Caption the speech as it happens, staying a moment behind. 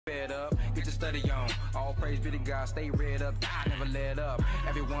Fed up, get your study on. All praise be to God, stay read up, I never let up.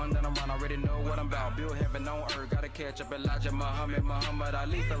 Everyone that I'm around already know what I'm about. Build heaven on earth, gotta catch up Elijah, Muhammad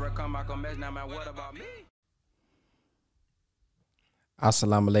Ali, Farrakhan, Malcolm X. Now, man, what about me?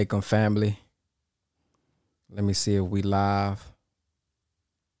 Assalamu alaikum, family. Let me see if we live.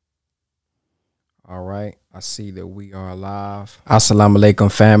 All right, I see that we are live. Assalamu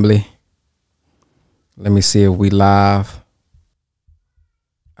alaikum, family. Let me see if we live.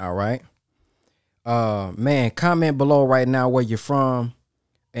 All right. Man, comment below right now where you're from.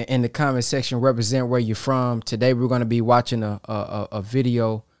 In the comment section, represent where you're from. Today we're going to be watching a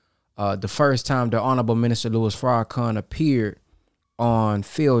video. The first time the Honorable Minister Louis Farrakhan appeared on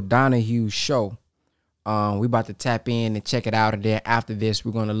Phil Donahue's show. We about to tap in and check it out. And then after this,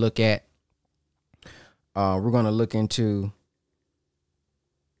 we're going to look at. We're going to look into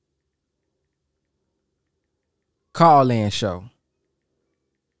call-in show.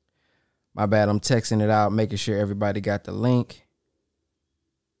 My bad, I'm texting it out, making sure everybody got the link.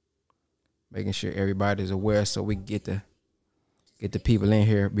 Making sure everybody's aware so we can get the people in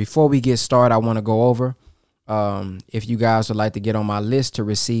here. Before we get started, I want to go over if you guys would like to get on my list to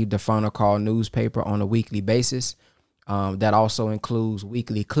receive the Final Call newspaper on a weekly basis. That also includes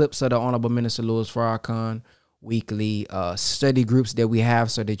weekly clips of the Honorable Minister Louis Farrakhan, weekly study groups that we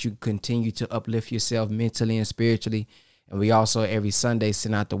have so that you continue to uplift yourself mentally and spiritually. And we also every Sunday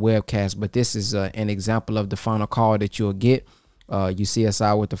send out the webcast. But this is an example of the Final Call that you'll get. You see us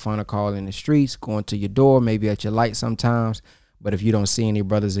out with the Final Call in the streets, going to your door, maybe at your light sometimes. But if you don't see any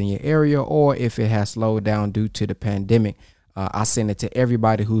brothers in your area, or if it has slowed down due to the pandemic, I send it to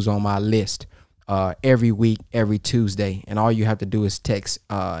everybody who's on my list every week, every Tuesday. And all you have to do is text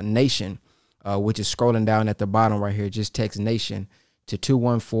Nation, which is scrolling down at the bottom right here. Just text Nation to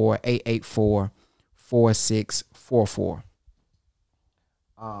 214-884-4644.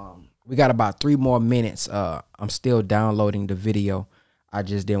 We got about 3 more minutes. I'm still downloading the video. I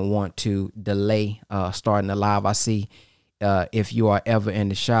just didn't want to delay starting the live. I see if you are ever in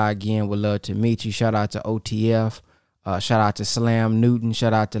the Shy again, would love to meet you. Shout out to OTF. Shout out to Slam Newton.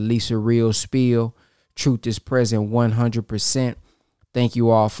 Shout out to Lisa Real Spiel. Truth is present 100%. Thank you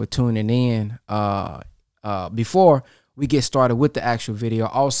all for tuning in. Before we get started with the actual video,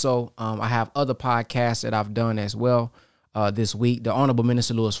 also, I have other podcasts that I've done as well. This week, the Honorable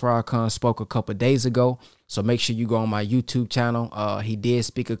Minister Louis Farrakhan spoke a couple of days ago, so make sure you go on my YouTube channel. He did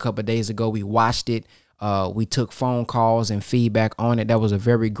speak a couple of days ago. We watched it. We took phone calls and feedback on it. That was a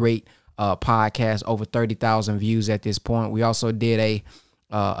very great podcast, over 30,000 views at this point. We also did a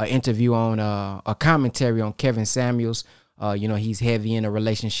interview on a commentary on Kevin Samuels. He's heavy in a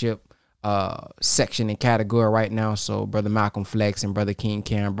relationship section and category right now. So Brother Malcolm Flex and Brother King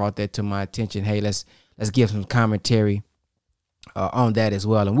Karen brought that to my attention. Hey, let's give some commentary on that as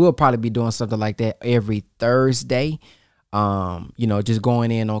well. And we'll probably be doing something like that every Thursday. Just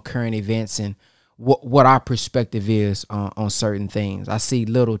going in on current events and what our perspective is on certain things. I see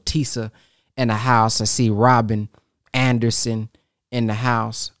little Tisa in the house. I see Robin Anderson in the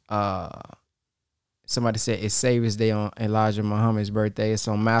house. Somebody said it's Savior's Day on Elijah Muhammad's birthday. It's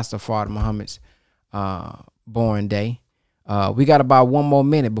on Master Father Muhammad's born day. We got about 1 more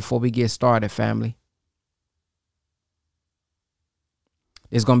minute before we get started, family.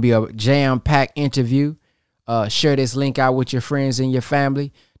 It's going to be a jam-packed interview. Share this link out with your friends and your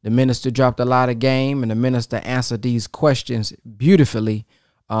family. The minister dropped a lot of game, and the minister answered these questions beautifully.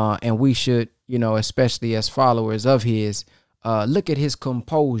 And we should, especially as followers of his, look at his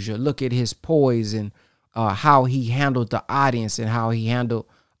composure, look at his poise, and how he handled the audience and how he handled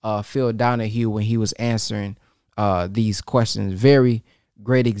Phil Donahue when he was answering these questions. Very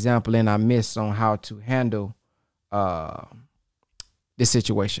great example in our midst on how to handle this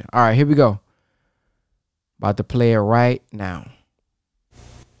situation. All right, here we go. About to play it right now.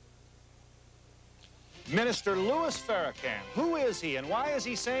 Minister Louis Farrakhan, who is he and why is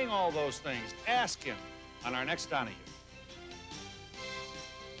he saying all those things? Ask him on our next Donahue.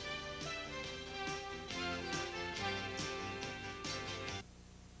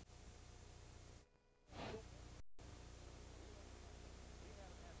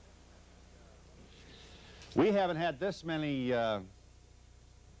 We haven't had this many, I'm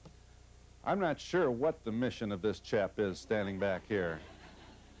not sure what the mission of this chap is standing back here,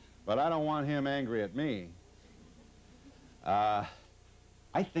 but I don't want him angry at me. I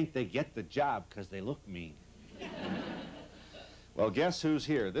think they get the job because they look mean. Well, guess who's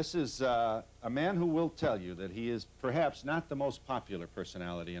here? This is a man who will tell you that he is perhaps not the most popular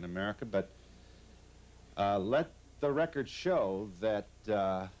personality in America, but let the record show that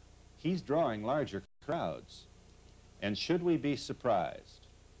he's drawing larger crowds. And should we be surprised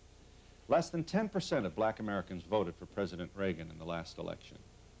Less than 10% of black Americans voted for President Reagan in the last election.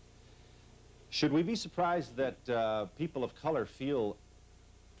 Should we be surprised that people of color feel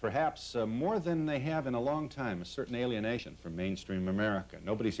perhaps more than they have in a long time a certain alienation from mainstream America?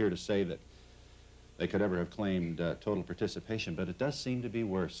 Nobody's here to say that they could ever have claimed total participation, but it does seem to be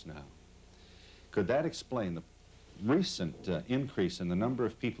worse now. Could that explain the recent increase in the number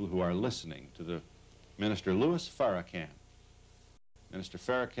of people who are listening to the Minister Louis Farrakhan? Minister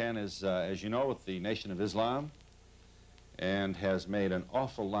Farrakhan is, as you know, with the Nation of Islam and has made an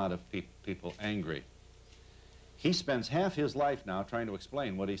awful lot of people angry. He spends half his life now trying to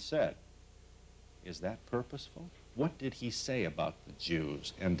explain what he said. Is that purposeful? What did he say about the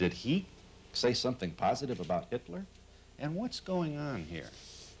Jews? And did he say something positive about Hitler? And what's going on here?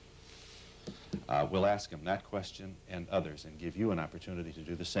 We'll ask him that question and others and give you an opportunity to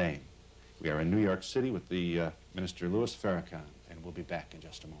do the same. We are in New York City with the Minister Louis Farrakhan, and we'll be back in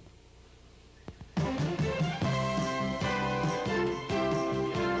just a moment.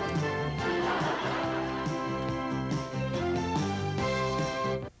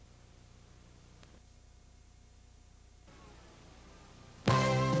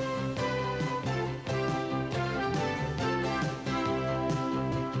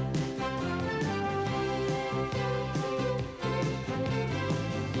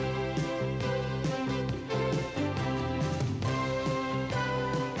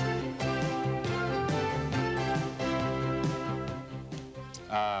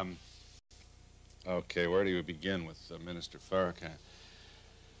 Okay, where do you begin with Minister Farrakhan?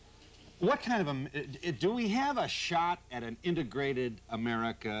 What kind of do we have a shot at an integrated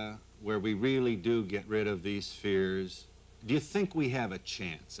America where we really do get rid of these fears? Do you think we have a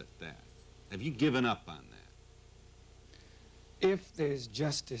chance at that? Have you given up on that? If there's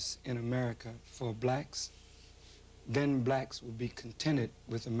justice in America for blacks, then blacks will be contented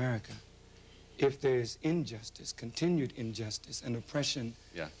with America. If there's injustice, continued injustice and oppression,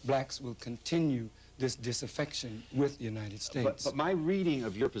 blacks will continue this disaffection with the United States. But my reading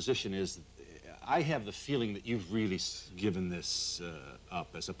of your position is, I have the feeling that you've really given this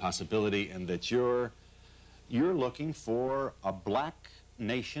up as a possibility, and that you're looking for a black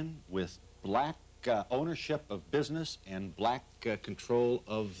nation with black ownership of business and black control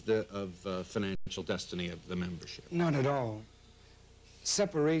of the financial destiny of the membership. Not at all.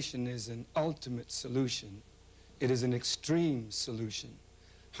 Separation is an ultimate solution. It is an extreme solution.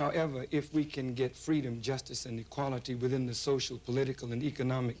 However, if we can get freedom, justice, and equality within the social, political, and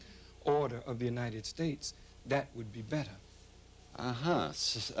economic order of the United States, that would be better.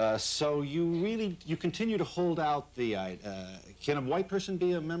 So you continue to hold out the, can a white person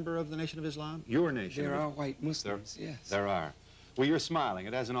be a member of the Nation of Islam? Your nation. There are white Muslims, yes. There are. Well, you're smiling.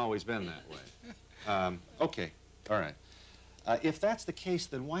 It hasn't always been that way. Okay, all right. If that's the case,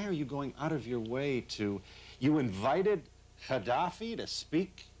 then why are you going out of your way to, you invited Gaddafi to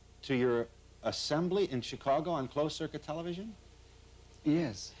speak to your assembly in Chicago on closed-circuit television?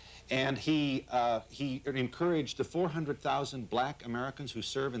 Yes. And he encouraged the 400,000 black Americans who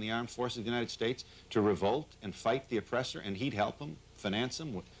serve in the armed forces of the United States to revolt and fight the oppressor, and he'd help them, finance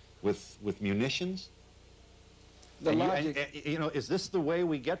them with munitions? The logic... you know, is this the way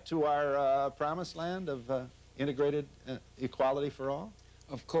we get to our promised land of integrated equality for all?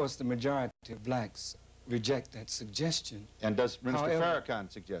 Of course, the majority of blacks reject that suggestion. And does Minister Farrakhan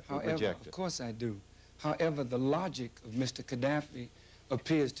reject it? Of course I do. However, the logic of Mr. Gaddafi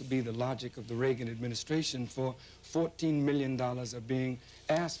appears to be the logic of the Reagan administration, for $14 million are being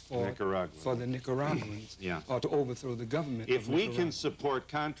asked for the Nicaraguans or to overthrow the government. If we can support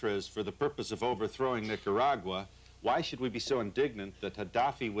Contras for the purpose of overthrowing Nicaragua, why should we be so indignant that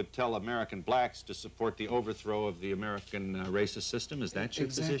Gaddafi would tell American blacks to support the overthrow of the American racist system? Is that your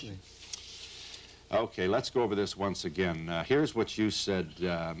position? Okay, let's go over this once again. Here's what you said.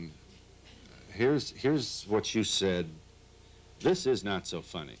 Here's what you said. This is not so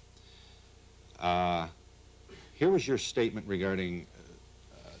funny. Here was your statement regarding,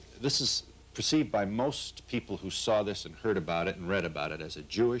 this is perceived by most people who saw this and heard about it and read about it as a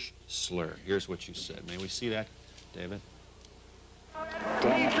Jewish slur. Here's what you said. May we see that, David?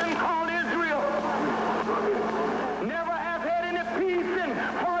 Nation called Israel never have had any peace in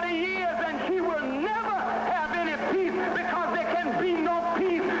 40 years, and she will never have any peace, because there can be no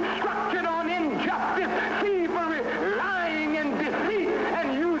peace structured on injustice, thievery, lying, and deceit,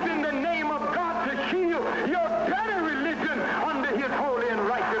 and using the name of God to shield your better religion under his holy and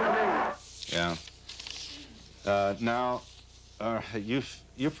righteous name. Yeah. Now,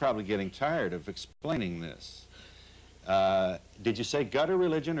 you're probably getting tired of explaining this. Did you say gutter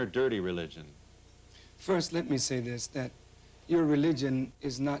religion or dirty religion? First, let me say this, that Your religion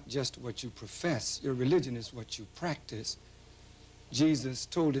is not just what you profess. Your religion is what you practice. Jesus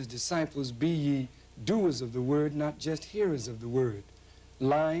told his disciples, be ye doers of the word, not just hearers of the word.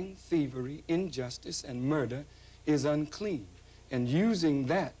 Lying, thievery, injustice, and murder is unclean. And using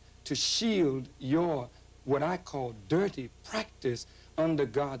that to shield your, what I call dirty practice under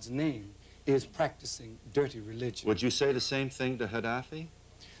God's name is practicing dirty religion. Would you say the same thing to Gaddafi?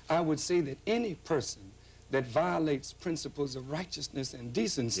 I would say that any person that violates principles of righteousness and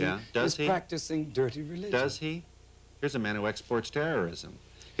decency is practicing dirty religion. Does he? Here's a man who exports terrorism.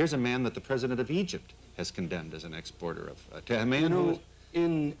 Here's a man that the president of Egypt has condemned as an exporter of terrorism.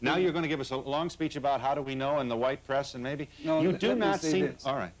 Now you're going to give us a long speech about how do we know in the white press and maybe you do not see.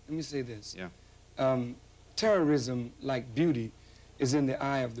 All right. Let me say this. Yeah. Terrorism, like beauty, is in the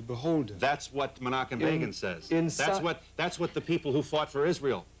eye of the beholder. That's what Menachem Begin says. That's what the people who fought for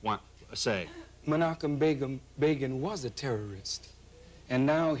Israel say. Menachem Begin was a terrorist, and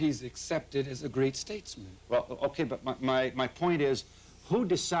now he's accepted as a great statesman. Well, okay, but my point is, who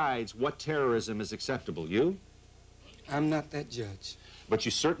decides what terrorism is acceptable? You? I'm not that judge. But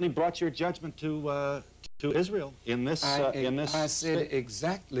you certainly brought your judgment to Israel in this. I said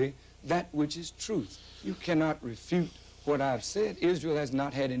exactly that which is truth. You cannot refute what I've said. Israel has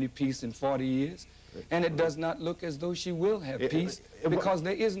not had any peace in 40 years, and it does not look as though she will have peace because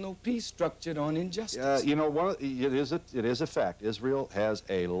there is no peace structured on injustice. You know, it is a fact. Israel has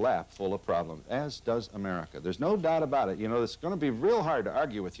a lap full of problems, as does America. There's no doubt about it. You know, it's going to be real hard to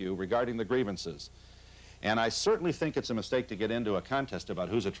argue with you regarding the grievances. And I certainly think it's a mistake to get into a contest about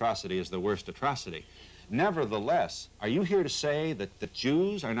whose atrocity is the worst atrocity. Nevertheless, are you here to say that the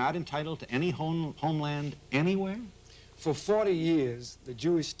Jews are not entitled to any homeland anywhere? For 40 years, the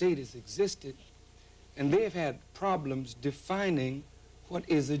Jewish state has existed, and they've had problems defining what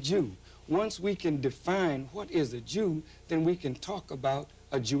is a Jew. Once we can define what is a Jew, then we can talk about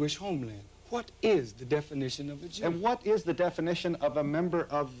a Jewish homeland. What is the definition of a Jew? And what is the definition of a member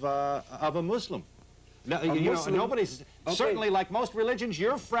of a Muslim? Now, you know, nobody's, certainly like most religions,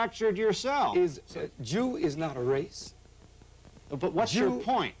 you're fractured yourself. Jew is not a race. But what's your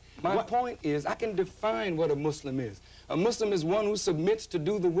point? My point is, I can define what a Muslim is. A Muslim is one who submits to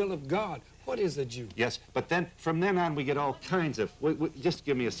do the will of God. What is a Jew? Yes, but then, from then on, we get all kinds of, just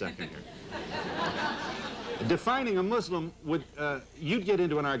give me a second here. Defining a Muslim would, you'd get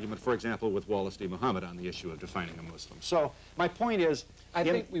into an argument, for example, with Wallace D. Muhammad on the issue of defining a Muslim. So, my point is... I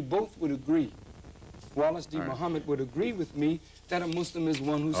think we both would agree. Wallace D. Muhammad would agree with me that a Muslim is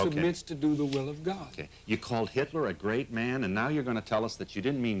one who submits to do the will of God. Okay. You called Hitler a great man, and now you're going to tell us that you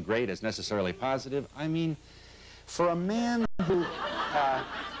didn't mean great as necessarily positive. I mean, for a man who...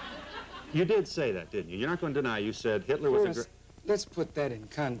 you did say that, didn't you? You're not going to deny you said Hitler was a great... Let's put that in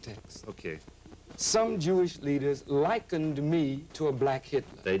context. Okay. Some Jewish leaders likened me to a black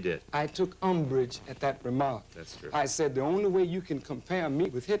Hitler. They did. I took umbrage at that remark. That's true. I said the only way you can compare me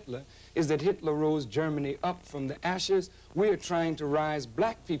with Hitler is that Hitler rose Germany up from the ashes. We are trying to rise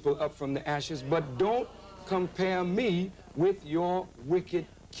black people up from the ashes, but don't compare me with your wicked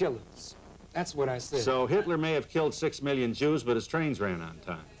killers. That's what I said. So Hitler may have killed 6 million Jews, but his trains ran on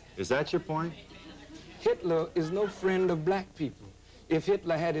time. Is that your point? Hitler is no friend of black people. If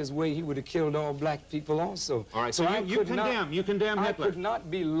Hitler had his way, he would have killed all black people also. All right, so you condemn Hitler. I could not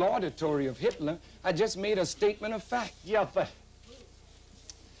be laudatory of Hitler. I just made a statement of fact. Yeah, but...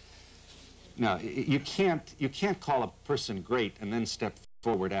 No, you can't call a person great and then step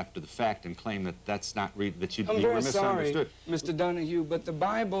forward after the fact and claim that that's not that you were misunderstood. I'm very sorry, Mr. Donahue, but the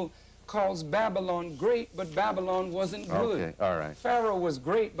Bible calls Babylon great, but Babylon wasn't good. Okay, all right. Pharaoh was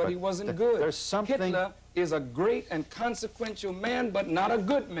great, but he wasn't good. There's something... Hitler is a great and consequential man, but not a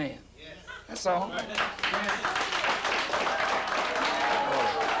good man. Yes. That's all.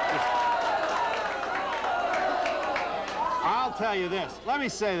 I'll tell you this. Let me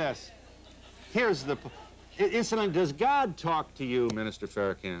say this. Here's the... Incidentally, does God talk to you, Minister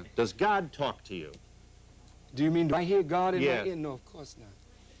Farrakhan? Does God talk to you? Do you mean, do I hear God in my ear? No, of course not.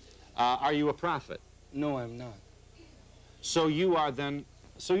 Are you a prophet? No, I'm not. So you are then...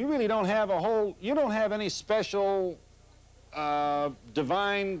 So you really don't have you don't have any special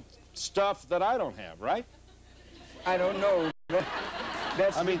divine stuff that I don't have, right? I don't know.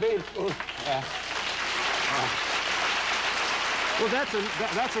 That's debatable. Well,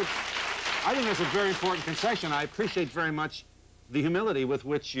 I think that's a very important concession. I appreciate very much the humility with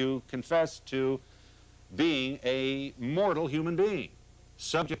which you confess to being a mortal human being,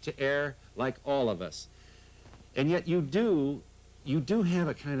 subject to error like all of us. And yet you do have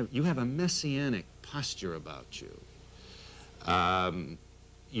a kind of, you have a messianic posture about you.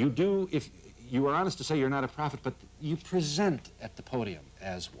 You do, if you are honest to say you're not a prophet, but you present at the podium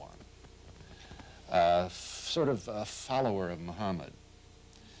as one, sort of a follower of Muhammad.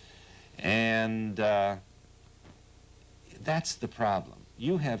 And that's the problem.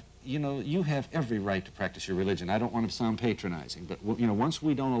 You have every right to practice your religion. I don't want to sound patronizing, but once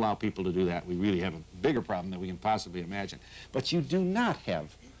we don't allow people to do that, we really have a bigger problem than we can possibly imagine. But you do not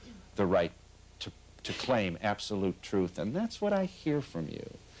have the right to claim absolute truth, and that's what I hear from you.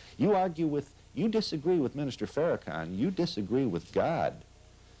 You disagree with Minister Farrakhan. You disagree with God.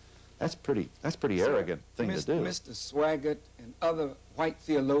 That's pretty arrogant thing to do. Mr. Swaggart and other white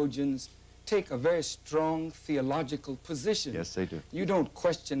theologians take a very strong theological position. Yes, they do. You don't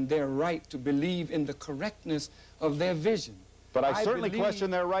question their right to believe in the correctness of their vision. But I certainly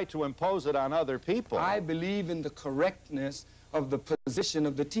question their right to impose it on other people. I believe in the correctness of the position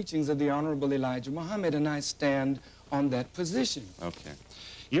of the teachings of the Honorable Elijah Muhammad, and I stand on that position. Okay.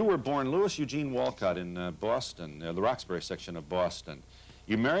 You were born Louis Eugene Walcott in Boston, the Roxbury section of Boston.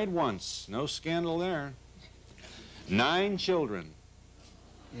 You married once, no scandal there. 9 children.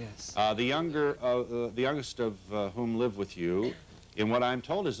 Yes. The youngest of whom live with you in what I'm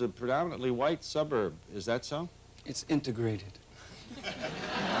told is a predominantly white suburb. Is that so? It's integrated.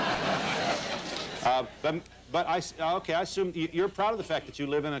 But I assume you're proud of the fact that you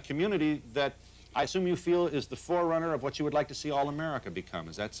live in a community that I assume you feel is the forerunner of what you would like to see all America become.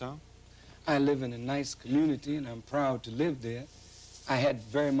 Is that so? I live in a nice community, and I'm proud to live there. I had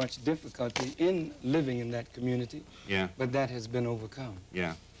very much difficulty in living in that community, yeah, but that has been overcome.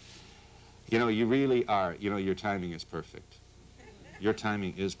 Yeah. You really are, your timing is perfect. Your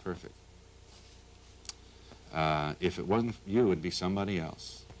timing is perfect. If it wasn't you, it would be somebody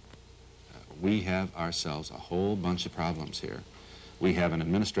else. We have ourselves a whole bunch of problems here. We have an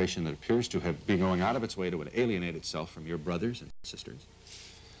administration that appears to have been going out of its way to alienate itself from your brothers and sisters.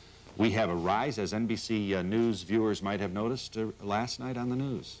 We have a rise, as NBC News viewers might have noticed last night on the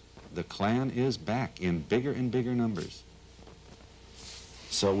news. The Klan is back in bigger and bigger numbers.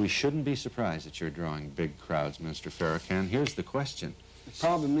 So we shouldn't be surprised that you're drawing big crowds, Mr. Farrakhan. Here's the question. The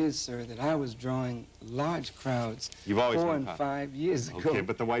problem is, sir, that I was drawing large crowds You've always 4 and 5 years ago. Okay,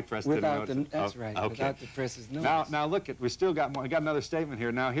 but the white press didn't notice. That's right, okay. without the press's notice. Now look, we still got more. I got another statement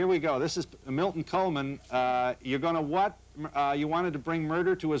here. Now, here we go. This is Milton Coleman. You're going to what? You wanted to bring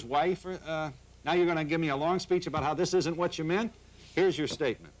murder to his wife? Now you're going to give me a long speech about how this isn't what you meant? Here's your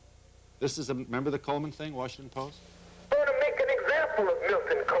statement. This is, remember the Coleman thing, Washington Post? We're going to make an example of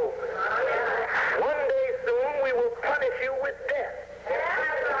Milton Coleman. One day soon we will punish you with death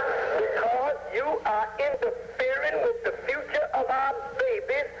because you are interfering with the future of our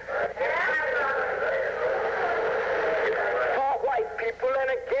babies for white people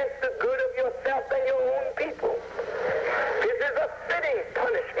and against the good of yourself and your own people. This is a fitting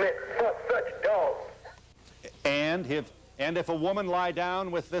punishment for such dogs. And if a woman lie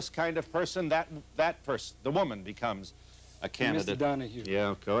down with this kind of person, that person, the woman, becomes a candidate. Mr. Donahue.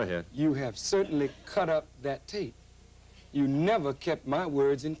 Yeah, go ahead. You have certainly cut up that tape. You never kept my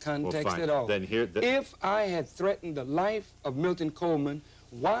words in context fine. at all. Then here, if I had threatened the life of Milton Coleman,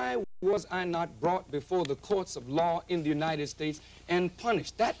 why was I not brought before the courts of law in the United States and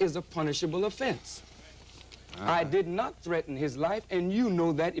punished? That is a punishable offense. I did not threaten his life, and you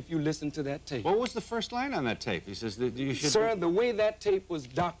know that if you listen to that tape. What was the first line on that tape? He says that you should... Sir, the way that tape was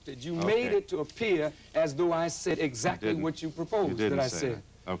doctored, you made it to appear as though I said exactly what you proposed that I said.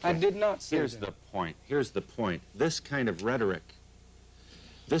 Okay. I did not say Here's that. the point. Here's the point. This kind of rhetoric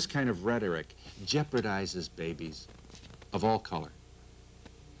jeopardizes babies of all color.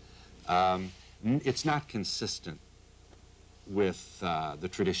 It's not consistent with the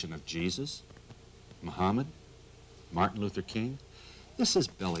tradition of Jesus, Muhammad, Martin Luther King. This is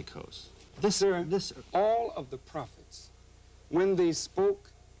bellicose. All of the prophets, when they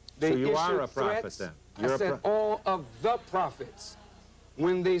spoke, they issued threats. So you are a prophet then? I said all of the prophets,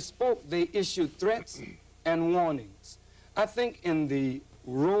 when they spoke, they issued threats and warnings. I think in the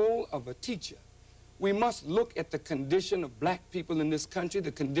role of a teacher, we must look at the condition of black people in this country, the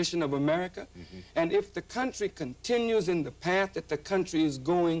condition of America, and if the country continues in the path that the country is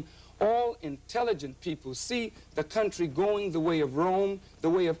going, all intelligent people see the country going the way of Rome, the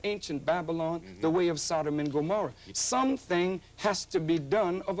way of ancient Babylon, the way of Sodom and Gomorrah. Something has to be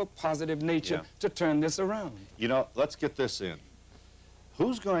done of a positive nature to turn this around. You know, let's get this in.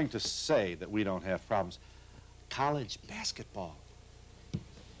 Who's going to say that we don't have problems? College basketball.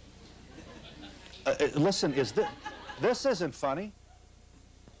 Listen, this isn't funny.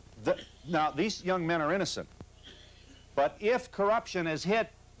 Now, these young men are innocent. But if corruption has hit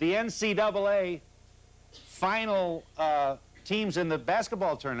the NCAA final teams in the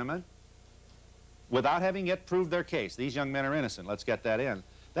basketball tournament, without having yet proved their case. These young men are innocent. Let's get that in.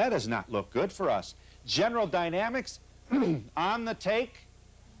 That does not look good for us. General Dynamics on the take.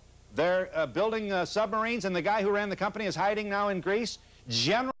 They're building submarines, and the guy who ran the company is hiding now in Greece.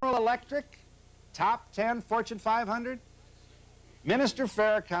 General Electric, top 10 Fortune 500. Minister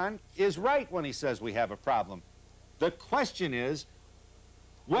Farrakhan is right when he says we have a problem. The question is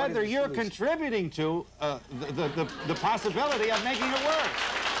whether you're contributing to the possibility of making it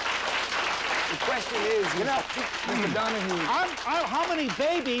worse. The question is, you know, Mr. Donahue, how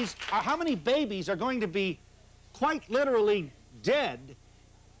many babies are going to be quite literally dead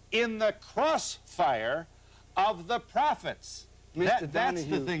in the crossfire of the prophets? Mr. That's the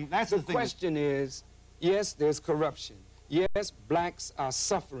Donahue, thing. That's the thing. The question is, yes, there's corruption. Yes, blacks are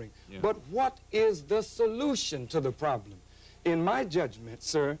suffering. Yeah. But what is the solution to the problem? In my judgment,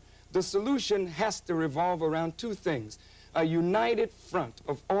 sir, the solution has to revolve around two things. A united front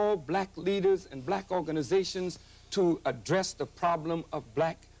of all black leaders and black organizations to address the problem of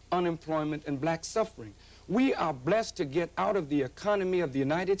black unemployment and black suffering. We are blessed to get out of the economy of the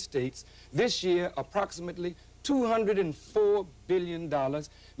United States this year approximately $204 billion,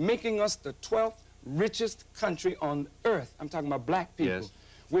 making us the 12th richest country on earth. I'm talking about black people. Yes.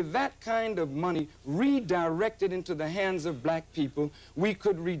 With that kind of money redirected into the hands of black people, we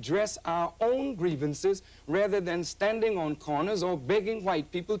could redress our own grievances rather than standing on corners or begging white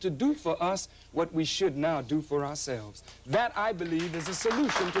people to do for us what we should now do for ourselves. That, I believe, is a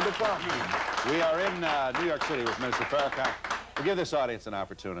solution to the problem. We are in New York City with Minister Farrakhan. We'll give this audience an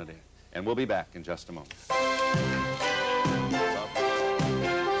opportunity, and we'll be back in just a moment.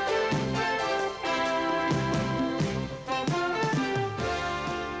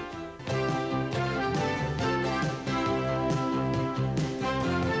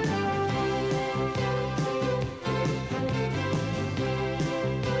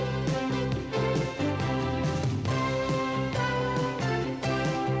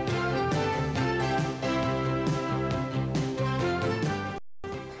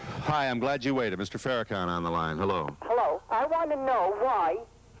 Hi, I'm glad you waited. Mr. Farrakhan on the line. Hello. Hello. I want to know why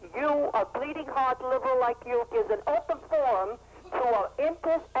you, a bleeding heart liberal like you, gives an open forum to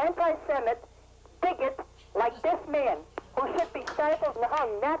an anti-Semite bigot like this man, who should be stifled and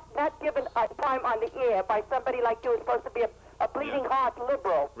hung, not given a time on the air by somebody like you who's supposed to be a bleeding heart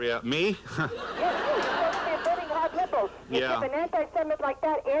liberal. Yeah, me? Yes, you're supposed to be a bleeding heart liberal. You Yeah. give an anti-Semite like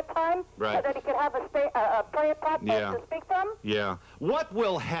that airtime Right. so that he can have a player platform Yeah. to speak from? Yeah. What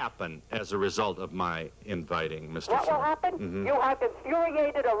will happen as a result of my inviting Mr. What will Farrakhan? happen? You have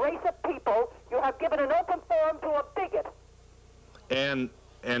infuriated a race of people. You have given an open forum to a bigot. And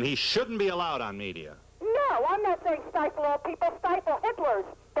he shouldn't be allowed on media. No, I'm not saying stifle all people. Stifle Hitlers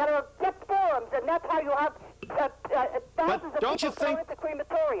that are get forums, and that's how you have thousands of don't you people thrown think- into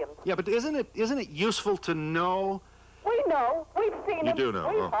crematoriums. Yeah, but isn't it useful to know? We know. We've seen You him. do know.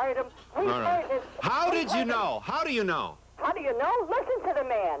 We've Oh. heard him. We've All right. heard his. How we've did you heard him. know? How do you know? How do you know? Listen to the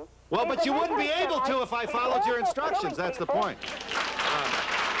man. Well, He's but you an wouldn't be able to anti-Semite. if I He's followed your also instructions. killing That's the people. point.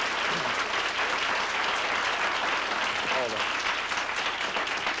 Hold on.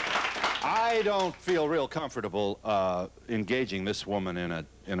 I don't feel real comfortable engaging this woman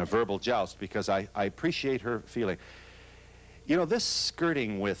in a verbal joust because I appreciate her feeling. You know, this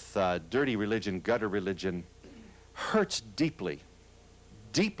skirting with dirty religion, gutter religion, hurts deeply,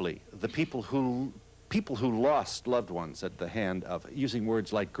 deeply the people who lost loved ones at the hand of using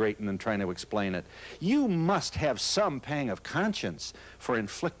words like great and then trying to explain it. You must have some pang of conscience for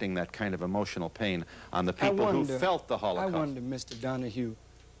inflicting that kind of emotional pain on the people who felt the Holocaust. I wonder, Mr. Donahue,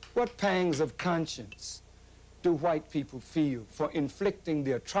 what pangs of conscience do white people feel for inflicting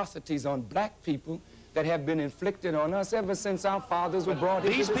the atrocities on black people that have been inflicted on us ever since our fathers were brought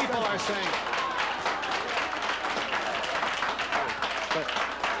into These this people country? are saying...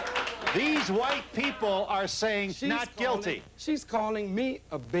 But these white people are saying not guilty. She's calling me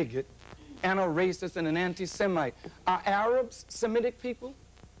a bigot and a racist and an anti-Semite. Are Arabs Semitic people?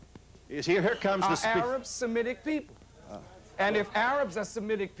 Here comes the Are speaker. Arabs Semitic people? And if Arabs are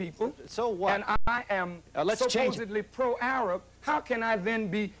Semitic people, So what? and I am Let's change it. supposedly pro-Arab, how can I then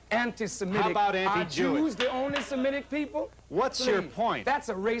be anti-Semitic? How about anti-Jewish? Are Jews the only Semitic people? What's your Please. point? That's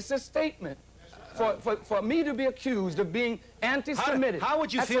a racist statement. For me to be accused of being anti-Semitic, How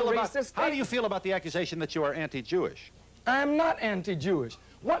would you that's feel a about? racist How do you statement. feel about the accusation that you are anti-Jewish? I am not anti-Jewish.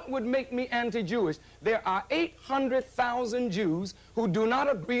 What would make me anti-Jewish? There are 800,000 Jews who do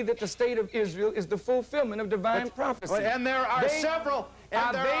not agree that the state of Israel is the fulfillment of divine prophecy. And there are They- several.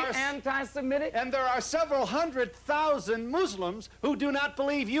 And Are they anti-Semitic? And there are several 100,000 Muslims who do not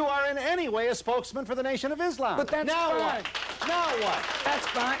believe you are in any way a spokesman for the Nation of Islam. But that's now fine. What? Now what? That's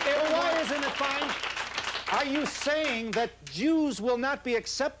fine. Well, why isn't it fine? Are you saying that Jews will not be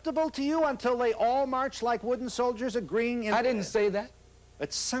acceptable to you until they all march like wooden soldiers agreeing in... I didn't say that.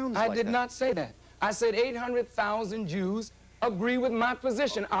 It sounds like I did not say that. I said 800,000 Jews agree with my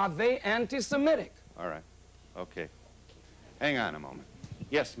position. Are they anti-Semitic? All right. Okay. Hang on a moment.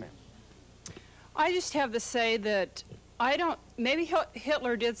 Yes, ma'am. I just have to say that maybe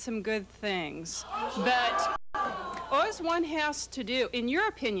Hitler did some good things, but all one has to do, in your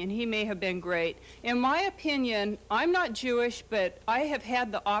opinion, he may have been great. In my opinion, I'm not Jewish, but I have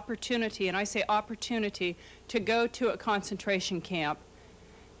had the opportunity, and I say opportunity, to go to a concentration camp,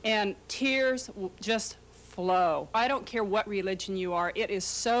 and tears just flow. I don't care what religion you are. It is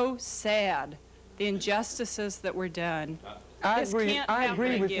so sad, the injustices that were done. I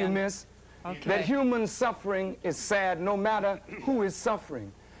agree with you, miss, that human suffering is sad no matter who is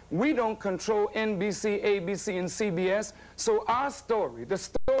suffering. We don't control NBC, ABC, and CBS, so our story, the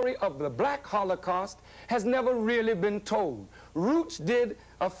story of the Black Holocaust, has never really been told. Roots did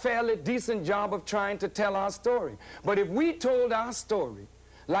a fairly decent job of trying to tell our story. But if we told our story,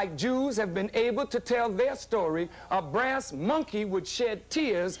 like Jews have been able to tell their story, a brass monkey would shed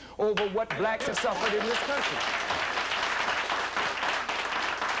tears over what blacks have suffered in this country.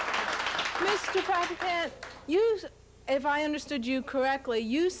 Mr. Prabhupada, if I understood you correctly,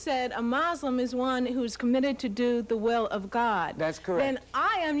 you said a Muslim is one who's committed to do the will of God. That's correct. Then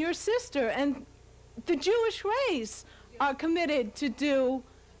I am your sister, and the Jewish race are committed to do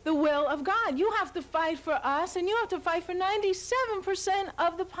the will of God. You have to fight for us, and you have to fight for 97%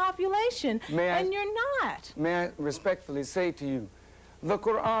 of the population, and you're not. May I respectfully say to you, the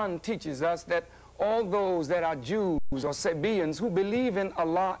Quran teaches us that all those that are Jews or Sabians who believe in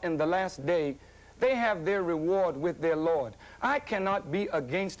Allah in the last day, they have their reward with their Lord. I cannot be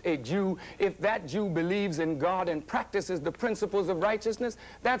against a Jew if that Jew believes in God and practices the principles of righteousness.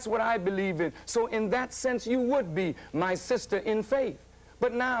 That's what I believe in. So in that sense, you would be my sister in faith.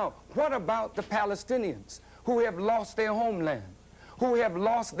 But now, what about the Palestinians who have lost their homeland, who have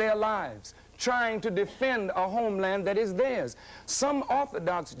lost their lives, trying to defend a homeland that is theirs? Some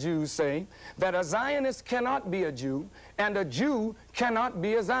Orthodox Jews say that a Zionist cannot be a Jew, and a Jew cannot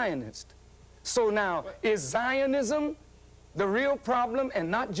be a Zionist. So now, is Zionism the real problem and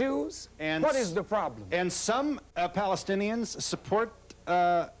not Jews? And what is the problem? And some Palestinians support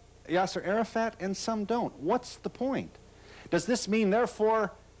Yasser Arafat and some don't. What's the point? Does this mean,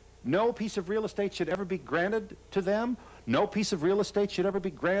 therefore, no piece of real estate should ever be granted to them? No piece of real estate should ever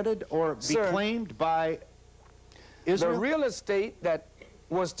be granted or be claimed by Israel? The real estate that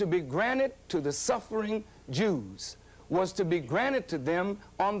was to be granted to the suffering Jews was to be granted to them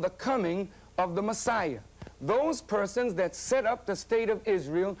on the coming of the Messiah. Those persons that set up the state of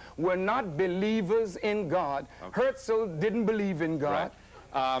Israel were not believers in God. Okay. Herzl didn't believe in God.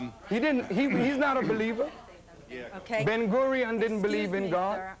 Right. He's not a believer. Yeah. Okay. Ben-Gurion didn't believe in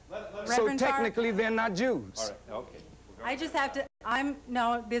God. So technically they're not Jews. All right. Okay. I just have to,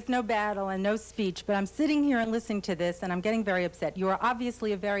 no, there's no battle and no speech, but I'm sitting here and listening to this, and I'm getting very upset. You are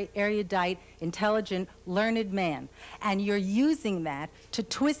obviously a very erudite, intelligent, learned man, and you're using that to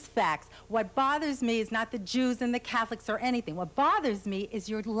twist facts. What bothers me is not the Jews and the Catholics or anything. What bothers me is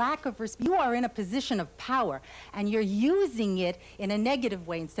your lack of respect. You are in a position of power, and you're using it in a negative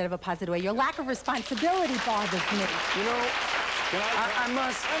way instead of a positive way. Your lack of responsibility bothers me. You know, I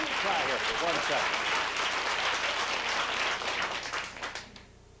must... Let me try here for 1 second.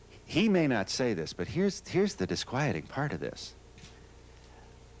 He may not say this, but here's the disquieting part of this.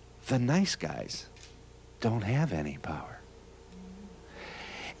 The nice guys don't have any power.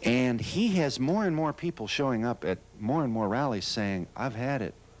 And he has more and more people showing up at more and more rallies saying, I've had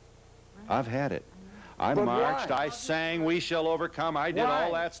it. I've had it. I marched, I sang, we shall overcome, I did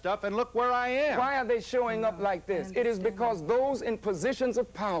all that stuff, and look where I am. Why are they showing up like this? It is because those in positions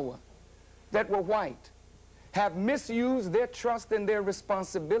of power that were white have misused their trust and their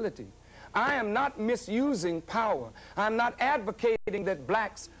responsibility. I am not misusing power. I'm not advocating that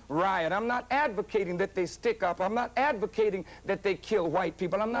blacks riot. I'm not advocating that they stick up. I'm not advocating that they kill white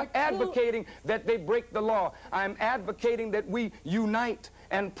people. I'm not advocating that they break the law. I'm advocating that we unite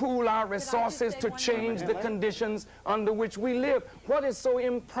and pool our resources to change the conditions under which we live. What is so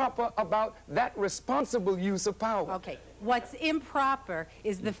improper about that responsible use of power? Okay. What's improper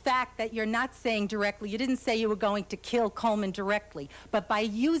is the fact that you're not saying directly, you didn't say you were going to kill Coleman directly, but by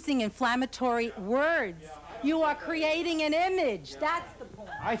using inflammatory words, you are creating an image. That's the point.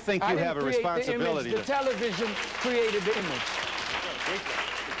 I think you have a responsibility. The television created the image.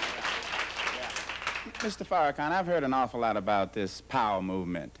 Mr. Farrakhan, I've heard an awful lot about this power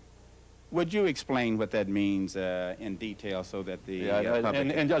movement. Would you explain what that means in detail so that the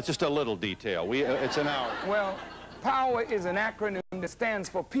public... And just a little detail. It's an hour. Well, POWER is an acronym that stands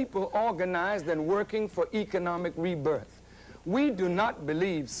for People Organized and Working for Economic Rebirth. We do not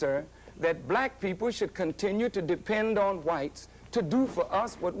believe, sir, that black people should continue to depend on whites to do for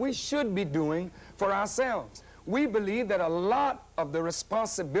us what we should be doing for ourselves. We believe that a lot of the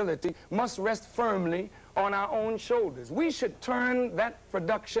responsibility must rest firmly on our own shoulders. We should turn that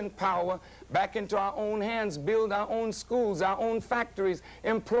production power back into our own hands, build our own schools, our own factories,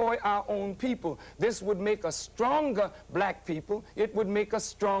 employ our own people. This would make a stronger black people. It would make a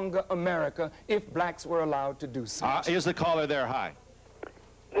stronger America if blacks were allowed to do so. Is the caller there? Hi.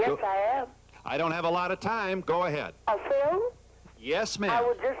 Yes, I am. I don't have a lot of time. Go ahead. Phil? Yes, ma'am. I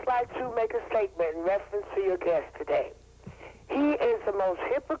would just like to make a statement in reference to your guest today. He is the most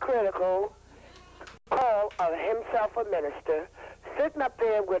hypocritical call of himself a minister, sitting up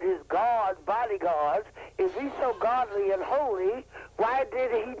there with his guards, bodyguards. If he's so godly and holy, why did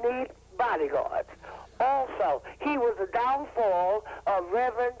he need bodyguards? Also, he was the downfall of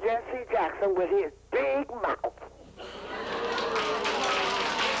Reverend Jesse Jackson with his big mouth.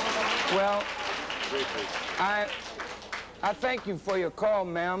 Well, I thank you for your call,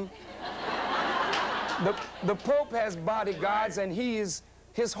 ma'am. The Pope has bodyguards, and he is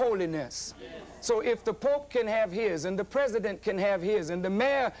His Holiness. So if the Pope can have his, and the President can have his, and the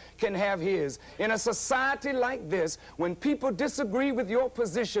mayor can have his, in a society like this, when people disagree with your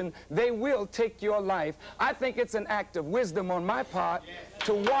position, they will take your life. I think it's an act of wisdom on my part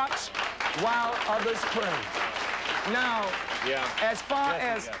to watch while others pray. Now, as far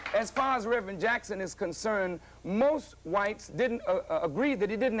as Reverend Jackson is concerned, most whites didn't agree that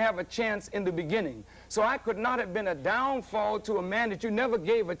he didn't have a chance in the beginning. So I could not have been a downfall to a man that you never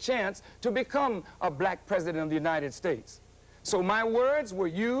gave a chance to become a black president of the United States. So my words were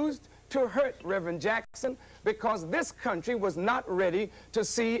used to hurt Reverend Jackson because this country was not ready to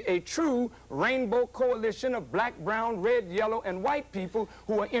see a true rainbow coalition of black, brown, red, yellow, and white people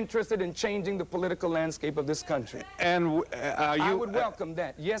who are interested in changing the political landscape of this country. And I would welcome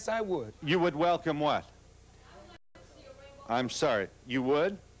that. Yes, I would. You would welcome what? I'm sorry. You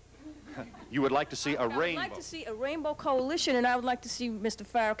would? You would like to see a rainbow? I would like to see a rainbow coalition, and I would like to see Mr.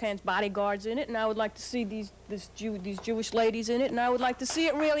 Farrakhan's bodyguards in it, and I would like to see these Jewish ladies in it, and I would like to see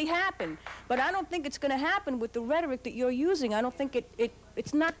it really happen. But I don't think it's going to happen with the rhetoric that you're using. I don't think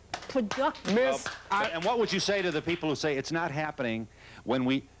it's not productive. And what would you say to the people who say it's not happening when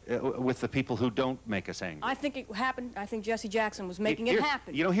we, with the people who don't make us angry? I think it happened. I think Jesse Jackson was making it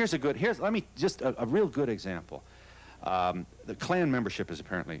happen. You know, let me just a real good example. The Klan membership is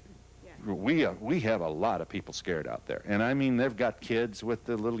apparently, we have a lot of people scared out there. And I mean, they've got kids with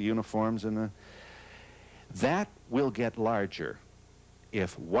the little uniforms and that will get larger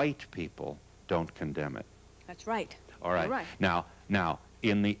if white people don't condemn it. That's right. All right. You're right. Now,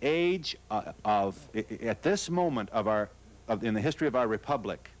 in the age at this moment in the history of our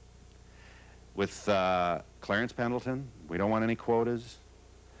republic, with Clarence Pendleton, we don't want any quotas,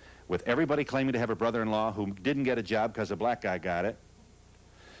 with everybody claiming to have a brother-in-law who didn't get a job because a black guy got it,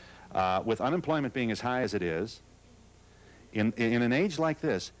 with unemployment being as high as it is, in an age like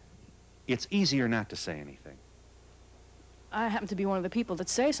this, it's easier not to say anything. I happen to be one of the people that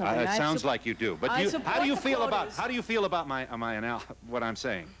say something. It sounds like you do. But how do you feel about what I'm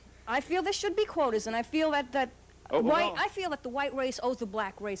saying? I feel there should be quotas, and I feel that I feel that the white race owes the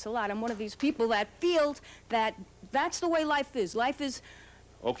black race a lot. I'm one of these people that feels that that's the way life is. Life is.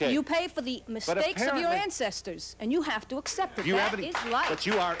 Okay. You pay for the mistakes of your ancestors, and you have to accept it. That is life. But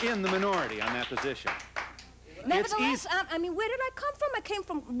you are in the minority on that position. Nevertheless, I mean, where did I come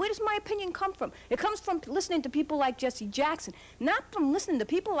from? Where does my opinion come from? It comes from listening to people like Jesse Jackson, not from listening to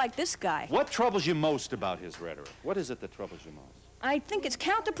people like this guy. What troubles you most about his rhetoric? What is it that troubles you most? I think it's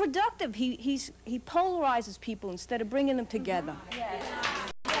counterproductive. He polarizes people instead of bringing them together. Yes.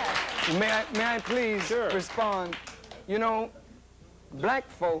 May I please respond? You know, black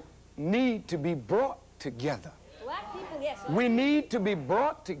folk need to be brought together. Black people, yes. We need to be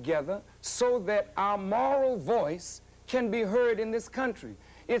brought together so that our moral voice can be heard in this country.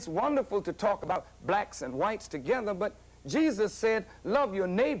 It's wonderful to talk about blacks and whites together, but Jesus said, love your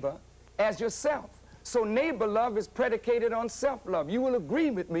neighbor as yourself. So neighbor love is predicated on self-love. You will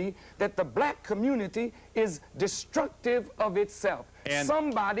agree with me that the black community is destructive of itself. And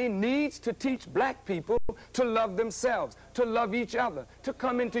somebody needs to teach black people to love themselves, to love each other, to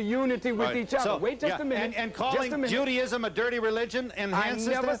come into unity with each other. Wait just a minute. And calling Judaism a dirty religion enhances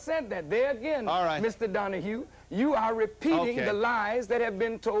I never said that. There again, Mr. Donahue, you are repeating the lies that have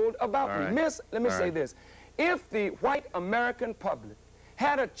been told about me. Miss, let me say this. If the white American public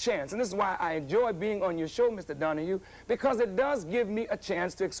had a chance, and this is why I enjoy being on your show, Mr. Donahue, because it does give me a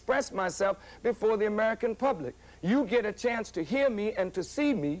chance to express myself before the American public. You get a chance to hear me and to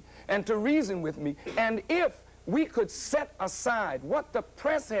see me and to reason with me. And if we could set aside what the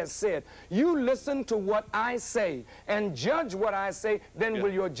press has said, you listen to what I say and judge what I say, then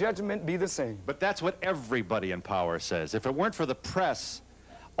will your judgment be the same? But that's what everybody in power says. If it weren't for the press,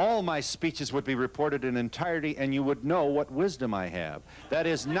 all my speeches would be reported in entirety, and you would know what wisdom I have. That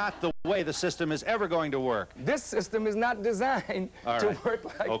is not the way the system is ever going to work. This system is not designed to work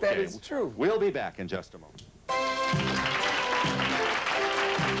like that. It's true. We'll be back in just a moment.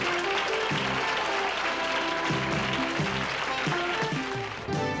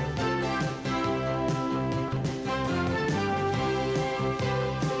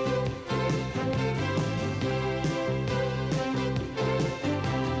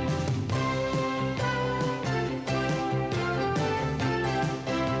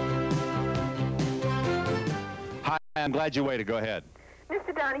 I'm glad you waited. Go ahead.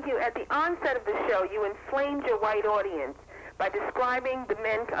 Mr. Donahue, at the onset of the show, you inflamed your white audience by describing the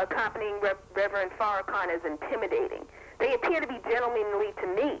men accompanying Reverend Farrakhan as intimidating. They appear to be gentlemanly to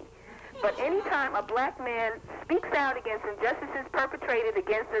me. But anytime a black man speaks out against injustices perpetrated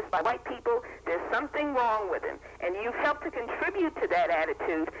against us by white people, there's something wrong with him. And you've helped to contribute to that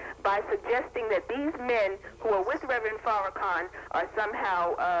attitude by suggesting that these men who are with Reverend Farrakhan are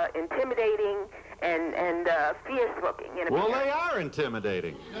somehow intimidating and fierce-looking. Well, they are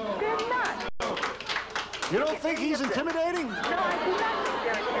intimidating. No. They're not. You don't think he's intimidating? No, I do not think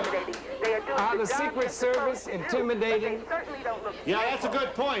they're intimidating. They are doing Are the job Secret they're Service supposed to do, intimidating? but they certainly don't look Yeah, that's a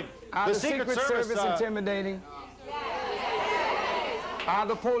good point. Are the Secret Service intimidating? Are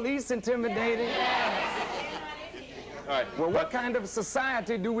the police intimidating? All right. Well, what kind of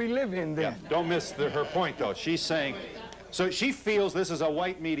society do we live in then? Yeah, don't miss her point, though. She's saying, so she feels this is a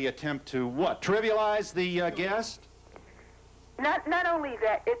white media attempt to what? Trivialize the guest? Not only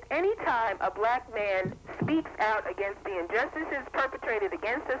that, it's any time a black man speaks out against the injustices perpetrated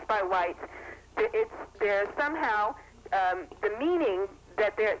against us by whites, there's somehow the meaning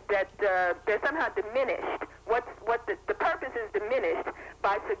that they're somehow diminished. What the purpose is diminished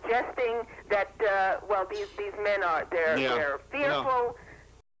by suggesting that well, these men are they're fearful. No.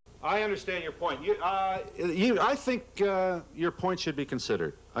 I understand your point. I think your point should be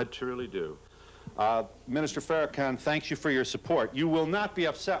considered. I truly do. Minister Farrakhan thanks you for your support. You will not be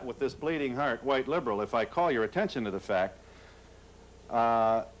upset with this bleeding heart white liberal if I call your attention to the fact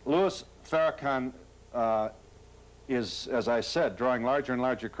Louis Farrakhan is, as I said, drawing larger and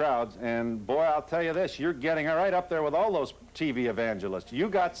larger crowds, and boy, I'll tell you this, you're getting right up there with all those TV evangelists. You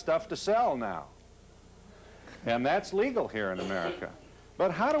got stuff to sell now. And that's legal here in America.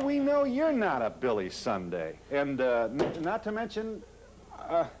 But how do we know you're not a Billy Sunday? And not to mention,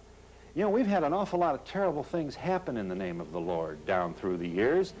 you know, we've had an awful lot of terrible things happen in the name of the Lord down through the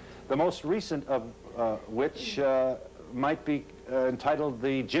years, the most recent of which might be entitled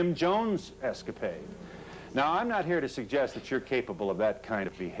the Jim Jones escapade. Now, I'm not here to suggest that you're capable of that kind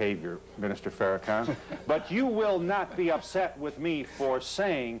of behavior, Minister Farrakhan, but you will not be upset with me for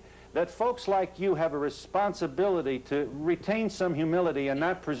saying that folks like you have a responsibility to retain some humility and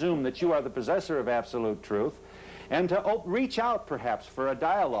not presume that you are the possessor of absolute truth, and to reach out, perhaps, for a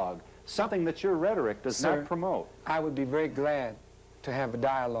dialogue, something that your rhetoric does not promote. I would be very glad to have a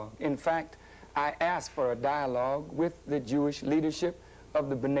dialogue. In fact, I asked for a dialogue with the Jewish leadership of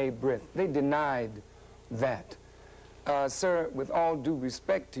the B'nai B'rith. They denied that. Sir, with all due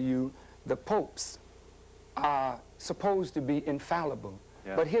respect to you, the popes are supposed to be infallible.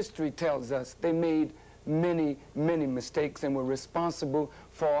 Yeah. But history tells us they made many, many mistakes and were responsible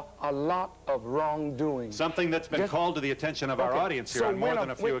for a lot of wrongdoing. Something that's been called to the attention of our audience here on more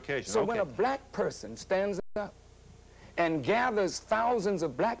than a few occasions. So when a black person stands up and gathers thousands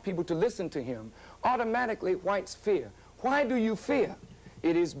of black people to listen to him, automatically whites fear. Why do you fear?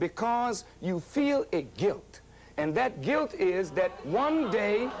 It is because you feel a guilt. And that guilt is that one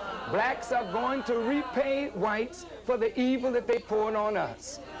day blacks are going to repay whites for the evil that they poured on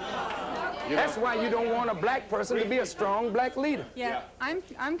us. That's why you don't want a black person to be a strong black leader. Yeah,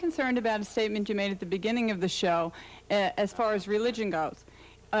 I'm concerned about a statement you made at the beginning of the show as far as religion goes.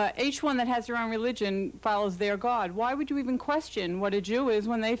 Each one that has their own religion follows their God. Why would you even question what a Jew is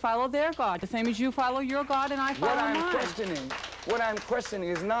when they follow their God? The same as you follow your God and I follow mine. What I'm questioning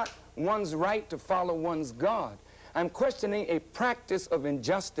is not one's right to follow one's God. I'm questioning a practice of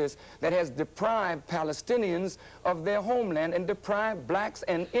injustice that has deprived Palestinians of their homeland and deprived blacks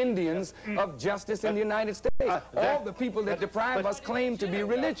and Indians of justice in the United States. All the people that deprive us claim to be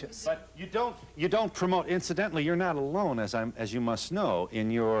religious. But you don't promote. Incidentally, you're not alone, as you must know,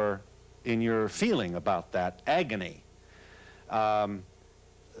 in your feeling about that agony.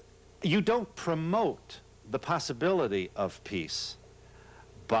 You don't promote the possibility of peace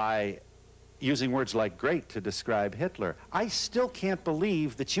by using words like great to describe Hitler. I still can't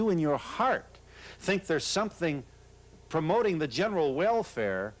believe that you in your heart think there's something promoting the general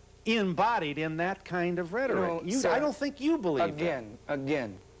welfare embodied in that kind of rhetoric. You know, sir, I don't think you believe that.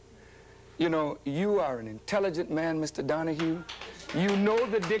 Again, you know, you are an intelligent man, Mr. Donahue. You know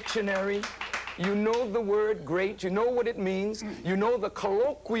the dictionary. You know the word great. You know what it means. You know the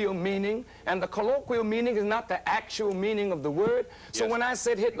colloquial meaning. And the colloquial meaning is not the actual meaning of the word. So when I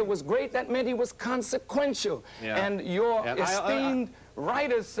said Hitler was great, that meant he was consequential. And your esteemed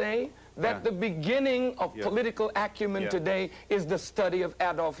writers say that the beginning of political acumen today is the study of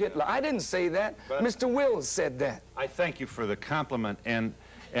Adolf Hitler. I didn't say that. Mr. Wills said that. I thank you for the compliment, and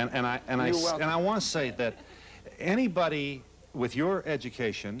I want to say that anybody with your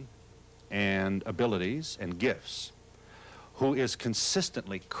education and abilities and gifts who is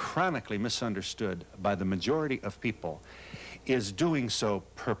consistently, chronically misunderstood by the majority of people is doing so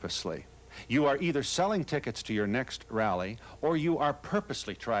purposely. You are either selling tickets to your next rally, or you are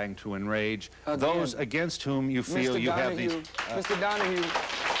purposely trying to enrage those against whom you feel you have these... Mr. Donahue,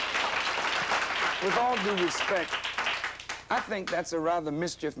 with all due respect, I think that's a rather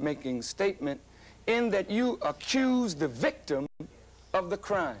mischief-making statement in that you accuse the victim of the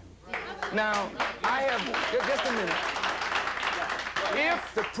crime. Now, I have... Just a minute.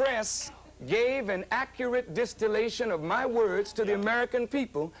 If the press gave an accurate distillation of my words to the American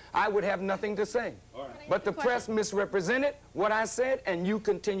people, I would have nothing to say. But the press misrepresented what I said, and you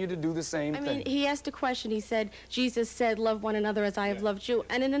continue to do the same thing. I mean, he asked a question. He said, Jesus said, love one another as I have loved you.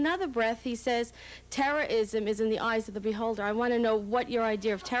 And in another breath, he says, terrorism is in the eyes of the beholder. I want to know what your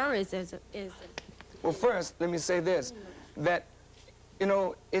idea of terrorism is. Well, first, let me say this, that, you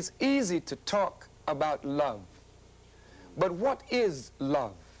know, it's easy to talk about love. But what is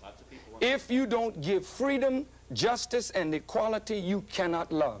love? If you don't give freedom, justice, and equality, you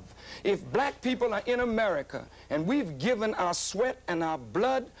cannot love. If black people are in America, and we've given our sweat and our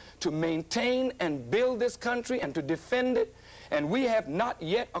blood to maintain and build this country and to defend it, and we have not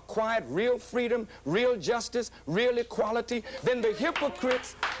yet acquired real freedom, real justice, real equality, then the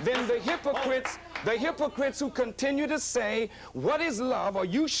hypocrites who continue to say, what is love, or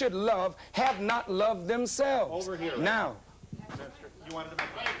you should love, have not loved themselves. Over here. Now, you wanted to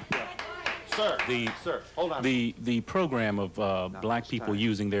make... Sir, hold on. The program of black people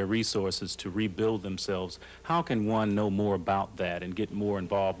using their resources to rebuild themselves, how can one know more about that and get more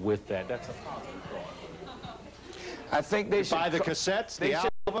involved with that? That's a positive thought. I think they should... Buy the cassettes, the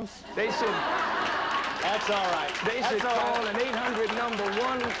albums? They should... That's all right. They should call an 800 number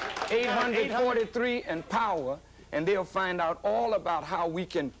 1-800-43 and power, and they'll find out all about how we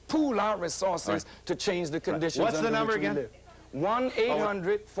can pool our resources to change the conditions What's the number again?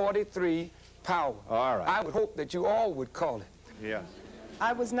 1-800-43-POWER. All right. I would hope that you all would call it. Yes.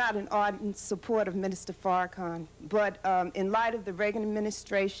 I was not an ardent supporter of Minister Farrakhan, but in light of the Reagan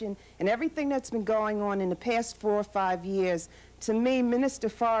administration and everything that's been going on in the past 4 or 5 years, to me, Minister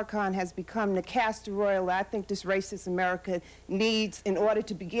Farrakhan has become the castor oil that I think this racist America needs in order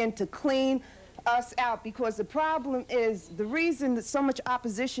to begin to clean us out, because the problem is, the reason that so much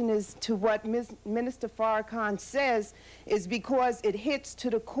opposition is to what Minister Farrakhan says is because it hits to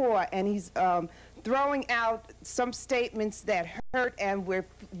the core, and he's throwing out some statements that hurt,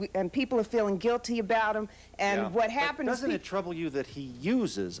 and people are feeling guilty about him. And what happens? Doesn't it trouble you that he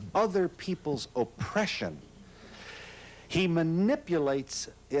uses other people's oppression? He manipulates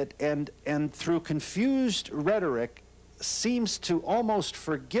it, and through confused rhetoric seems to almost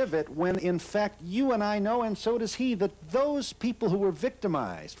forgive it, when in fact you and I know, and so does he, that those people who were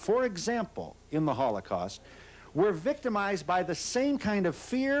victimized, for example, in the Holocaust, were victimized by the same kind of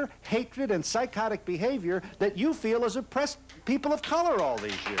fear, hatred, and psychotic behavior that you feel has oppressed people of color all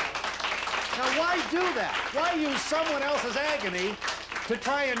these years. Now, why do that? Why use someone else's agony to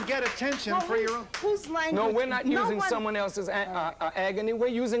try and get attention for your own? Whose language? No, we're not using someone else's agony. We're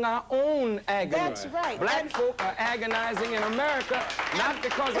using our own agony. That's right. Black folk are agonizing in America, not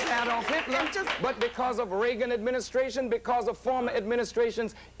because of Adolf Hitler, but because of Reagan administration, because of former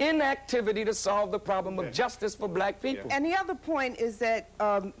administration's inactivity to solve the problem of justice for black people. And the other point is that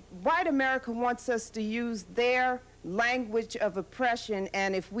white America wants us to use their language of oppression,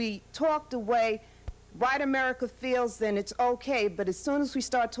 and if we talked away white America feels, then it's okay, but as soon as we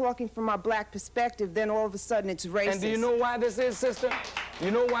start talking from our black perspective, then all of a sudden it's racist. And do you know why this is, sister?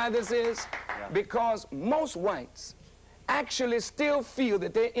 You know why this is? Yeah. Because most whites actually still feel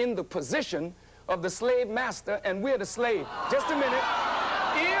that they're in the position of the slave master and we're the slave. Just a minute.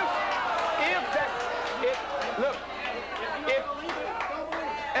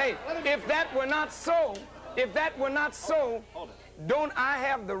 If that were not so, don't I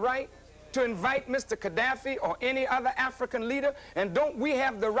have the right to invite Mr. Gaddafi or any other African leader? And don't we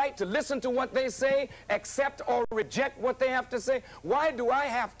have the right to listen to what they say, accept or reject what they have to say? Why do I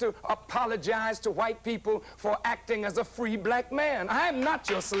have to apologize to white people for acting as a free black man? I am not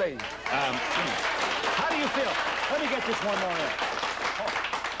your slave. How do you feel? Let me get this one more in.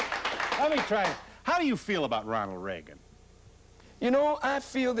 Let me try it. How do you feel about Ronald Reagan? You know, I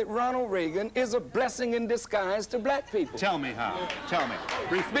feel that Ronald Reagan is a blessing in disguise to black people. Tell me how. Tell me.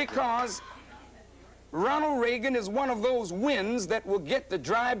 Briefly. Because Ronald Reagan is one of those winds that will get the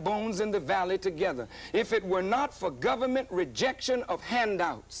dry bones in the valley together. If it were not for government rejection of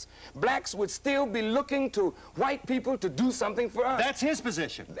handouts, blacks would still be looking to white people to do something for us. That's his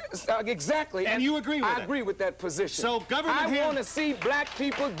position. Exactly. And you agree with it? I agree with that position. So government... I want to see black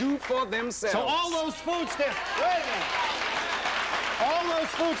people do for themselves. So all those food stamps... Wait a minute. All those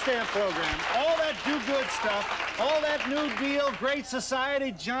food stamp programs, all that do-good stuff, all that New Deal, Great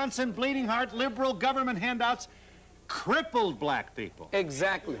Society, Johnson, Bleeding Heart, liberal government handouts, crippled black people.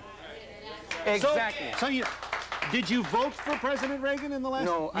 Exactly. Exactly. So did you vote for President Reagan in the last?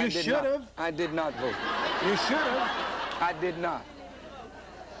 No, I did not. You should have. I did not vote. You should have. I did not.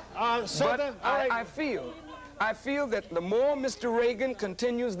 But I feel that the more Mr. Reagan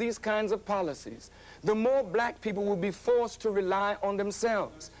continues these kinds of policies, the more black people will be forced to rely on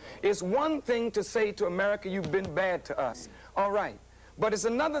themselves. It's one thing to say to America, you've been bad to us. All right. But it's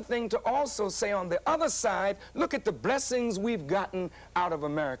another thing to also say on the other side, look at the blessings we've gotten out of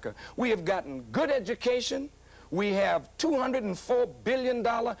America. We have gotten good education. We have $204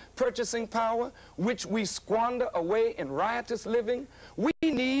 billion purchasing power, which we squander away in riotous living. We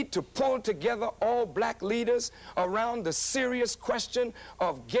need to pull together all black leaders around the serious question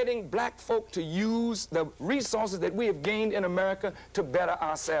of getting black folk to use the resources that we have gained in America to better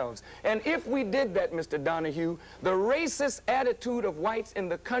ourselves. And if we did that, Mr. Donahue, the racist attitude of whites in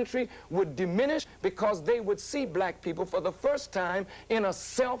the country would diminish because they would see black people for the first time in a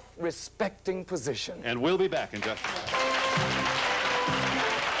self-respecting position. And we'll be back in just a minute.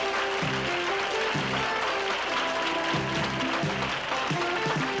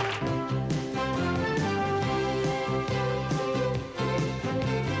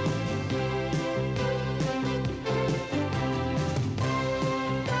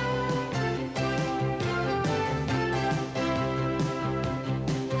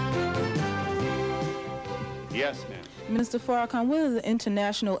 Yes, ma'am. Minister Farrakhan, what are the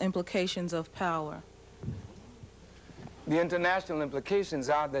international implications of power? The international implications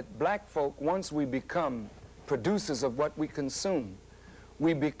are that black folk, once we become producers of what we consume,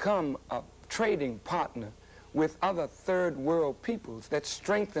 we become a trading partner with other third world peoples that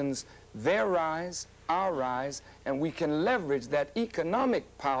strengthens their rise, our rise, and we can leverage that economic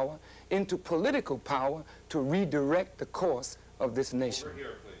power into political power to redirect the course of this nation. Over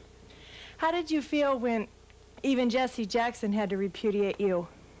here, please. How did you feel when even Jesse Jackson had to repudiate you?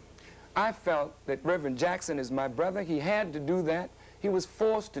 I felt that Reverend Jackson is my brother. He had to do that. He was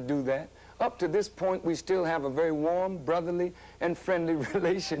forced to do that. Up to this point, we still have a very warm, brotherly, and friendly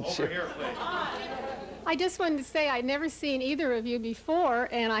relationship. Over here, please. I just wanted to say I'd never seen either of you before,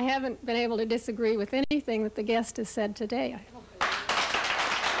 and I haven't been able to disagree with anything that the guest has said today.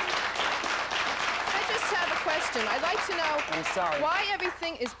 I'd like to know why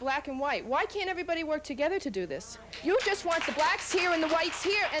everything is black and white. Why can't everybody work together to do this? You just want the blacks here and the whites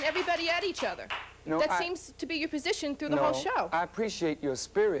here and everybody at each other. No, that seems to be your position through the whole show. I appreciate your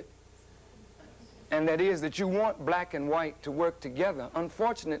spirit. And that is that you want black and white to work together.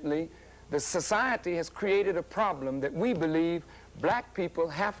 Unfortunately, the society has created a problem that we believe black people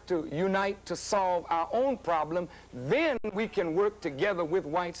have to unite to solve our own problem. Then we can work together with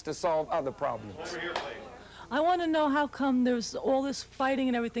whites to solve other problems. Over here, please. I want to know how come there's all this fighting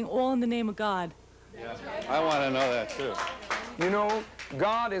and everything, all in the name of God. Yeah, I want to know that, too. You know,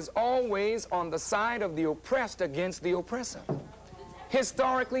 God is always on the side of the oppressed against the oppressor.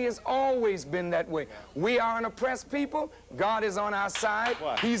 Historically, it's always been that way. We are an oppressed people. God is on our side.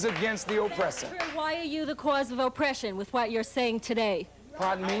 Why? He's against the oppressor. Why are you the cause of oppression with what you're saying today?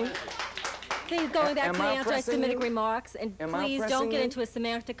 Pardon me? Please, going back to the anti-Semitic remarks, and Am please don't get into a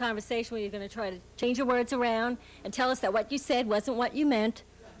semantic conversation where you're going to try to change your words around and tell us that what you said wasn't what you meant.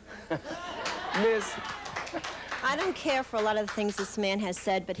 Miss. I don't care for a lot of the things this man has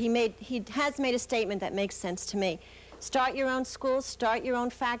said, but he has made a statement that makes sense to me. Start your own schools, start your own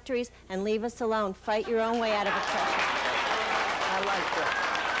factories, and leave us alone. Fight your own way out of oppression. I like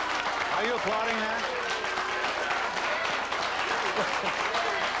that. Are you applauding that?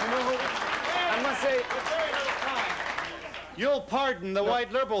 I must say, you'll pardon the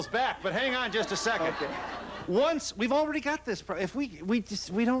white liberals back, but hang on just a second. Okay. Once we've already got this, if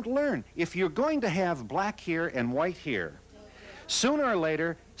we don't learn. If you're going to have black here and white here, sooner or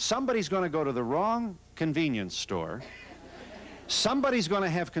later somebody's going to go to the wrong convenience store. Somebody's going to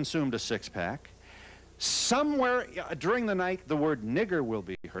have consumed a six-pack. Somewhere during the night, the word nigger will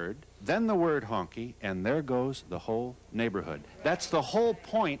be heard, then the word honky, and there goes the whole neighborhood. That's the whole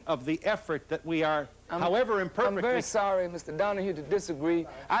point of the effort that we are, however imperfectly... I'm very sorry, Mr. Donahue, to disagree.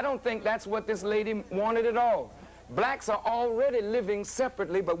 I don't think that's what this lady wanted at all. Blacks are already living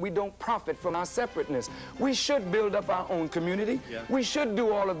separately, but we don't profit from our separateness. We should build up our own community. Yeah. We should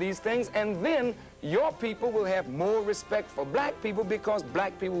do all of these things, and then your people will have more respect for black people because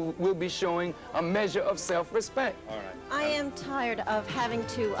black people will be showing a measure of self-respect. All right. I am tired of having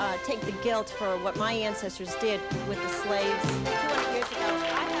to take the guilt for what my ancestors did with the slaves 200 years ago.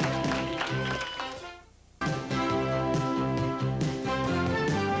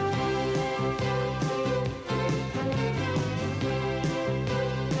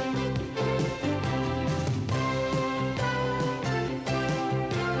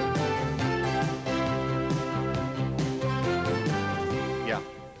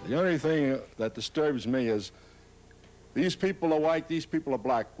 The only thing that disturbs me is these people are white, these people are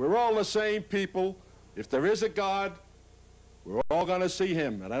black. We're all the same people. If there is a God, we're all going to see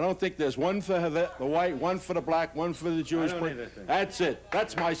him. And I don't think there's one for the white, one for the black, one for the Jewish. That's it.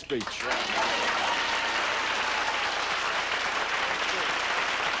 That's my speech.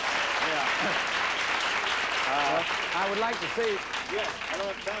 I would like to say... Yes, I don't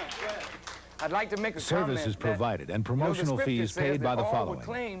have time. Go ahead. I'd like to make a comment. Services provided and promotional fees paid by the following. Would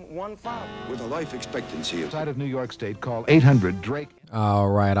claim one father. With a life expectancy outside of New York State, call 800-DRAKE.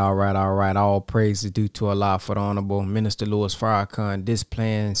 All right. All praise is due to Allah for the Honorable Minister Louis Farrakhan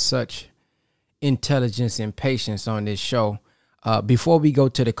displaying such intelligence and patience on this show. Before we go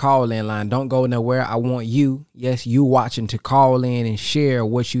to the call-in line, don't go nowhere. I want you, yes, you watching, to call in and share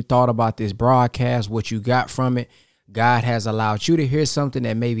what you thought about this broadcast, what you got from it. God has allowed you to hear something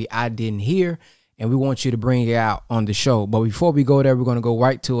that maybe I didn't hear, and we want you to bring it out on the show. But before we go there, we're going to go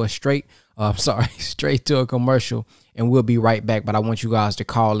right to straight to a commercial, and we'll be right back. But I want you guys to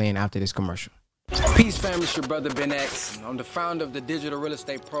call in after this commercial. Peace, family. It's your brother Ben X. I'm the founder of the Digital Real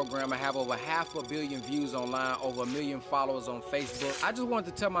Estate Program. I have over 500 million views online, over 1 million followers on Facebook. I just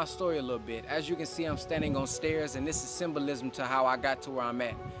wanted to tell my story a little bit. As you can see, I'm standing on stairs, and this is symbolism to how I got to where I'm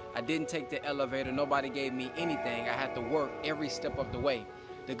at. I didn't take the elevator. Nobody gave me anything. I had to work every step of the way.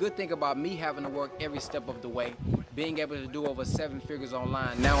 The good thing about me having to work every step of the way, being able to do over 7 figures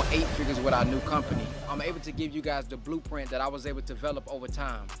online, now 8 figures with our new company, I'm able to give you guys the blueprint that I was able to develop over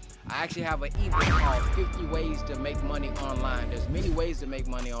time. I actually have an ebook called 50 Ways to Make Money Online. There's many ways to make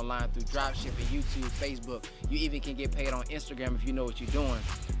money online through dropshipping, YouTube, Facebook. You even can get paid on Instagram if you know what you're doing.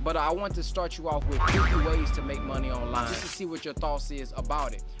 But I want to start you off with 50 ways to make money online, just to see what your thoughts is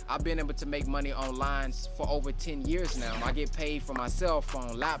about it. I've been able to make money online for over 10 years now. I get paid for my cell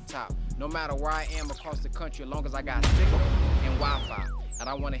phone, laptop, no matter where I am across the country, as long as I got signal and Wi-Fi. And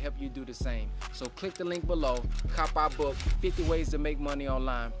I want to help you do the same. So click the link below, cop our book, 50 Ways to Make Money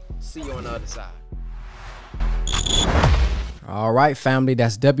Online. See you on the other side. All right, family,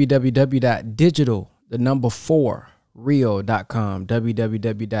 that's www.digital4real.com,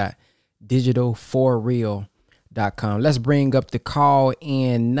 www.digital4real.com. Let's bring up the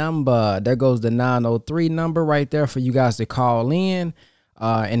call-in number. There goes the 903 number right there for you guys to call in.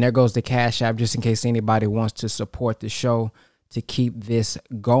 And there goes the Cash App, just in case anybody wants to support the show to keep this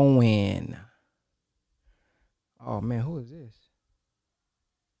going. Oh, man, who is this?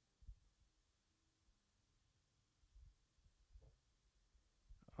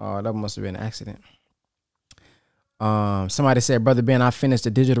 Oh, that must have been an accident. Somebody said, Brother Ben, I finished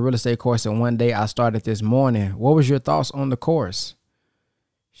the digital real estate course in one day. I started this morning. What was your thoughts on the course?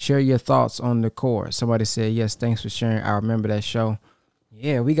 Share your thoughts on the course. Somebody said, yes, thanks for sharing. I remember that show.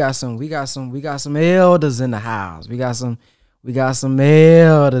 Yeah, we got some elders in the house. We got some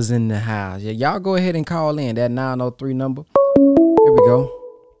elders in the house. Yeah, y'all go ahead and call in that 903 number. Here we go.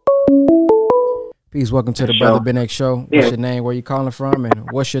 Peace, welcome to the Brother Ben X Show. What's your name, where you calling from,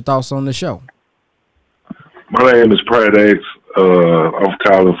 and what's your thoughts on the show? My name is Pratt X. I'm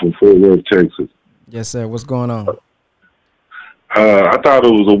calling from Fort Worth, Texas. Yes, sir. What's going on? I thought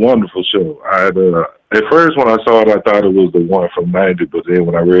it was a wonderful show. At first when I saw it, I thought it was the one from 90, but then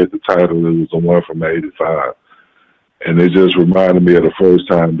when I read the title, it was the one from 85. And it just reminded me of the first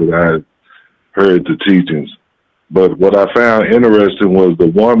time that I had heard the teachings. But what I found interesting was the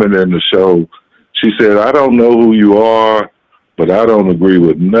woman in the show. She said, I don't know who you are, but I don't agree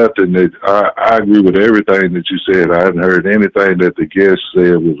with nothing. I agree with everything that you said. I hadn't heard anything that the guest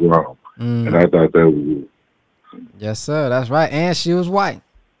said was wrong. And I thought that was good. Yes, sir. That's right. And she was white.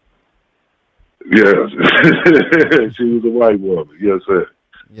 Yes. She was a white woman. Yes, sir.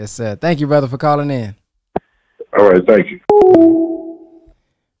 Yes, sir. Thank you, brother, for calling in. All right. Thank you.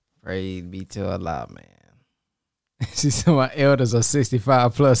 Praise be to Allah, man. She said my elders are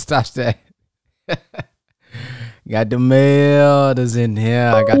 65 plus. Stop that. Got them elders in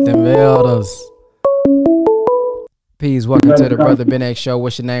here. I got them elders. Peace. Welcome to the Brother Ben X Show.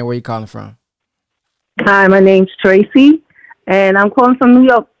 What's your name? Where you calling from? Hi, my name's Tracy, and I'm calling from New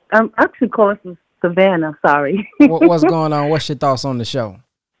York. I'm actually calling from Savannah. Sorry. What's going on? What's your thoughts on the show?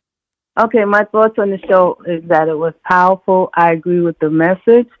 Okay, my thoughts on the show is that it was powerful. I agree with the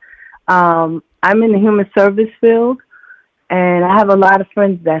message. I'm in the human service field, and I have a lot of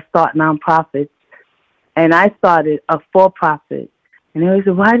friends that start nonprofits. And I started a for-profit. And they always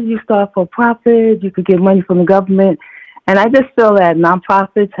said, why did you start for-profit? You could get money from the government. And I just feel that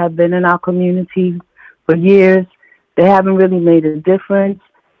nonprofits have been in our community for years. They haven't really made a difference.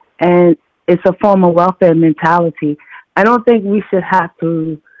 And it's a form of welfare mentality. I don't think we should have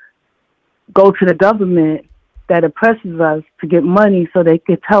to go to the government that oppresses us to get money so they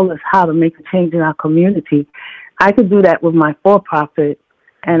could tell us how to make a change in our community. I could do that with my for-profit,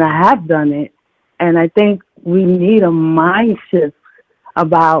 and I have done it. And I think we need a mind shift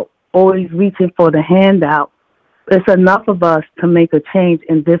about always reaching for the handout. It's enough of us to make a change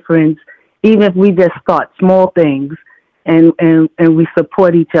and difference, even if we just start small things and we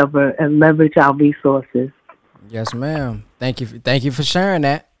support each other and leverage our resources. Yes, ma'am. Thank you for sharing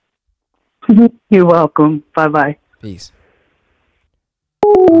that. You're welcome. Bye-bye. Peace.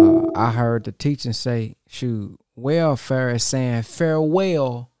 I heard the teaching say, shoot, welfare is saying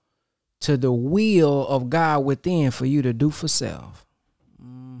farewell to the will of God within for you to do for self.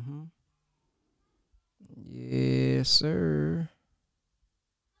 Yes, sir.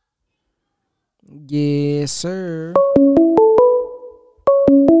 Yes, sir.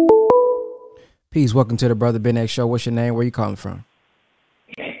 Peace. Welcome to the Brother Ben X Show. What's your name? Where you calling from?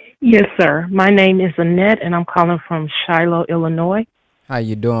 Yes, sir. My name is Annette, and I'm calling from Shiloh, Illinois. How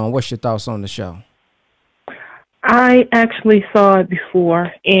you doing? What's your thoughts on the show? I actually saw it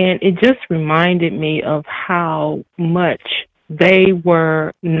before, and it just reminded me of how much they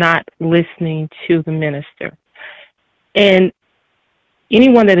were not listening to the minister. And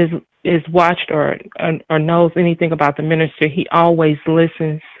anyone that is watched or knows anything about the minister, he always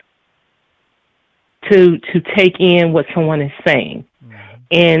listens to take in what someone is saying.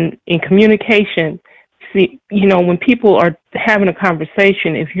 And in communication, see, you know, when people are having a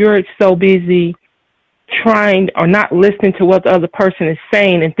conversation, if you're so busy trying or not listening to what the other person is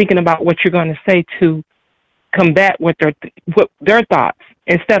saying and thinking about what you're going to say to combat what their thoughts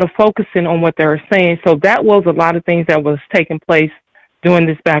instead of focusing on what they're saying. So that was a lot of things that was taking place during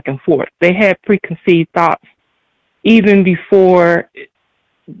this back and forth. They had preconceived thoughts even before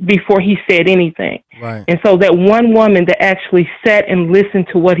he said anything. Right. And so that one woman that actually sat and listened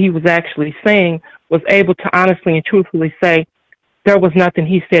to what he was actually saying was able to honestly and truthfully say, there was nothing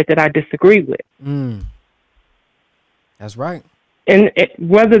he said that I disagreed with. That's right. And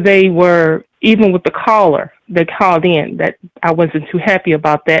whether they were, even with the caller that called in, that I wasn't too happy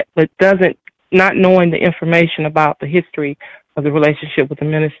about that, but not knowing the information about the history of the relationship with the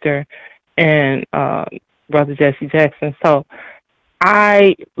minister and Brother Jesse Jackson. So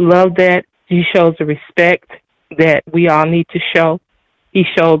I love that he shows the respect that we all need to show. He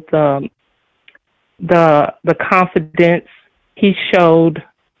showed the confidence. He showed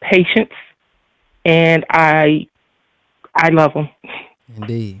patience, and I love him.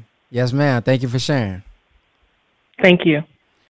 Indeed. Yes, ma'am. Thank you for sharing. Thank you.